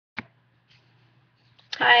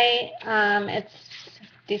Hi, it's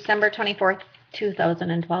December 24th,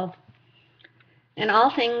 2012. In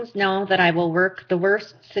all things, know that I will work the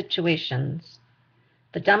worst situations,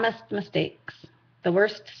 the dumbest mistakes, the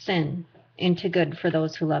worst sin into good for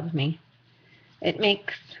those who love me. It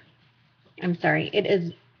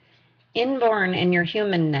is inborn in your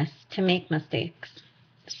humanness to make mistakes.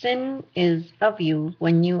 Sin is of you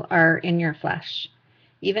when you are in your flesh.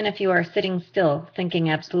 Even if you are sitting still,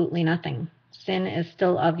 thinking absolutely nothing, sin is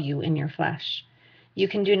still of you in your flesh. You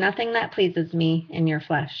can do nothing that pleases me in your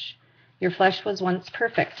flesh. Your flesh was once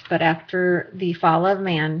perfect, but after the fall of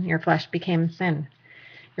man, your flesh became sin.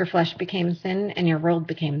 Your flesh became sin, and your world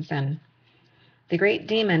became sin. The great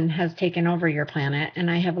demon has taken over your planet,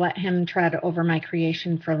 and I have let him tread over my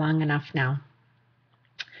creation for long enough now.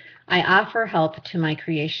 I offer help to my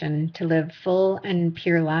creation to live full and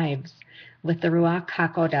pure lives with the Ruach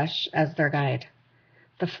HaKodesh as their guide.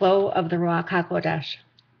 The flow of the Ruach HaKodesh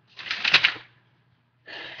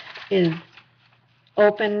is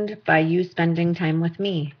opened by you spending time with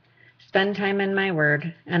me. Spend time in my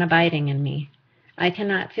word and abiding in me. I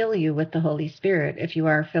cannot fill you with the Holy Spirit if you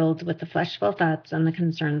are filled with the fleshful thoughts and the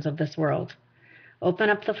concerns of this world.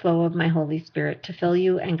 Open up the flow of my Holy Spirit to fill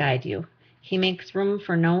you and guide you. He makes room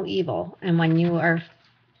for no evil, and when you are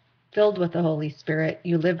filled with the Holy Spirit,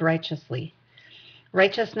 you live righteously.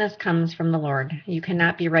 Righteousness comes from the Lord. You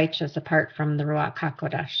cannot be righteous apart from the Ruach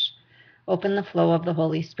HaKodesh. Open the flow of the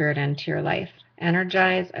Holy Spirit into your life.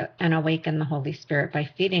 Energize and awaken the Holy Spirit by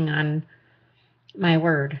feeding on my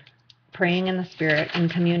word, praying in the Spirit, and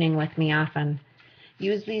communing with me often.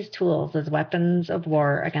 Use these tools as weapons of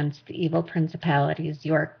war against the evil principalities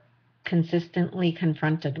you are consistently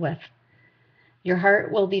confronted with. Your heart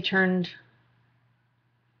will be turned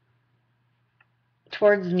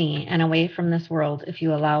towards me and away from this world if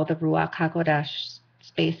you allow the Ruach HaKodesh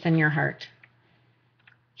space in your heart.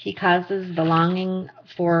 He causes the longing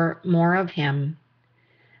for more of him,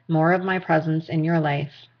 more of my presence in your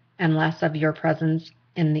life, and less of your presence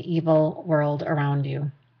in the evil world around you.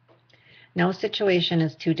 No situation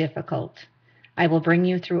is too difficult. I will bring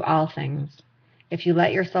you through all things. If you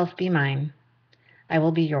let yourself be mine, I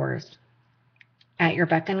will be yours. At your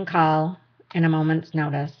beck and call, in a moment's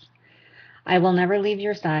notice. I will never leave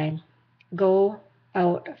your side. Go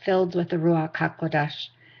out filled with the Ruach HaKodesh.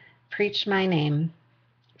 Preach my name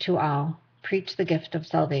to all. Preach the gift of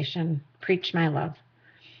salvation. Preach my love.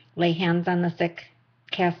 Lay hands on the sick.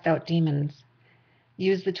 Cast out demons.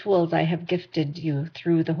 Use the tools I have gifted you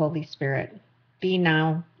through the Holy Spirit. Be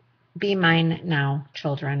mine now,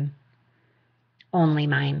 children. Only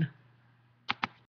mine.